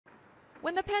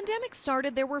When the pandemic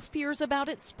started, there were fears about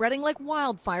it spreading like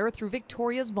wildfire through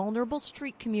Victoria's vulnerable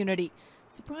street community.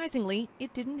 Surprisingly,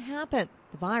 it didn't happen.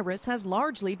 The virus has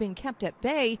largely been kept at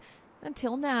bay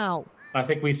until now. I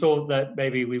think we thought that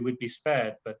maybe we would be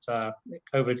spared, but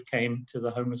COVID came to the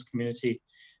homeless community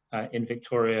in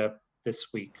Victoria this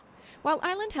week. While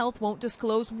Island Health won't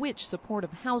disclose which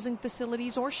supportive housing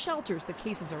facilities or shelters the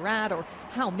cases are at or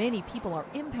how many people are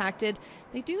impacted,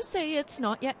 they do say it's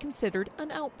not yet considered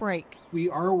an outbreak. We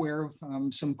are aware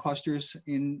of some clusters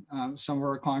in some of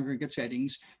our congregate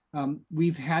settings.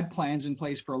 We've had plans in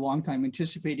place for a long time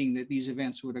anticipating that these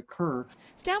events would occur.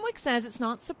 Stanwyck says it's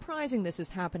not surprising this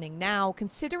is happening now,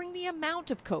 considering the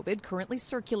amount of COVID currently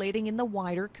circulating in the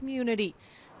wider community.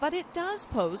 But it does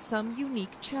pose some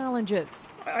unique challenges.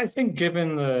 I think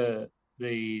given the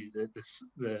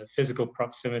physical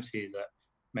proximity that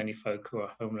many folk who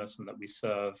are homeless and that we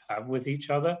serve have with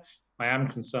each other, I am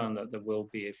concerned that there will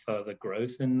be a further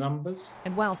growth in numbers.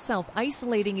 And while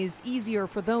self-isolating is easier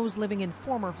for those living in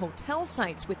former hotel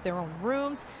sites with their own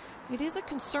rooms, it is a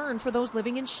concern for those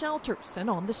living in shelters and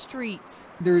on the streets.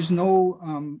 There's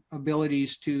no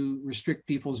abilities to restrict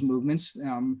people's movements.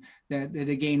 That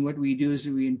again, what we do is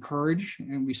we encourage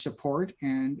and we support,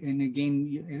 and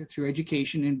again, through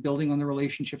education and building on the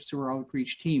relationships through our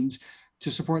outreach teams to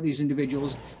support these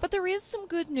individuals. But there is some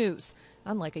good news.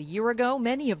 Unlike a year ago,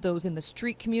 many of those in the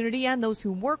street community and those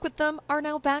who work with them are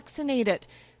now vaccinated.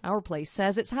 Our place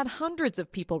says it's had hundreds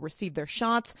of people receive their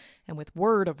shots, and with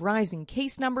word of rising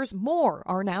case numbers, more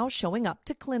are now showing up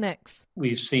to clinics.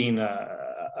 We've seen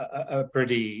a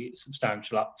pretty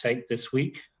substantial uptake this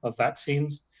week of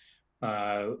vaccines,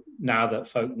 now that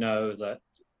folk know that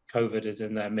COVID is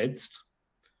in their midst.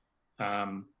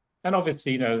 And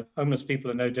obviously, homeless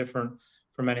people are no different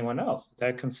from anyone else.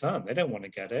 They're concerned. They don't want to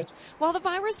get it. While the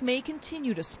virus may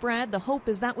continue to spread, the hope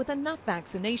is that with enough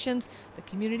vaccinations, the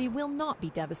community will not be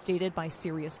devastated by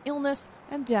serious illness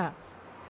and death.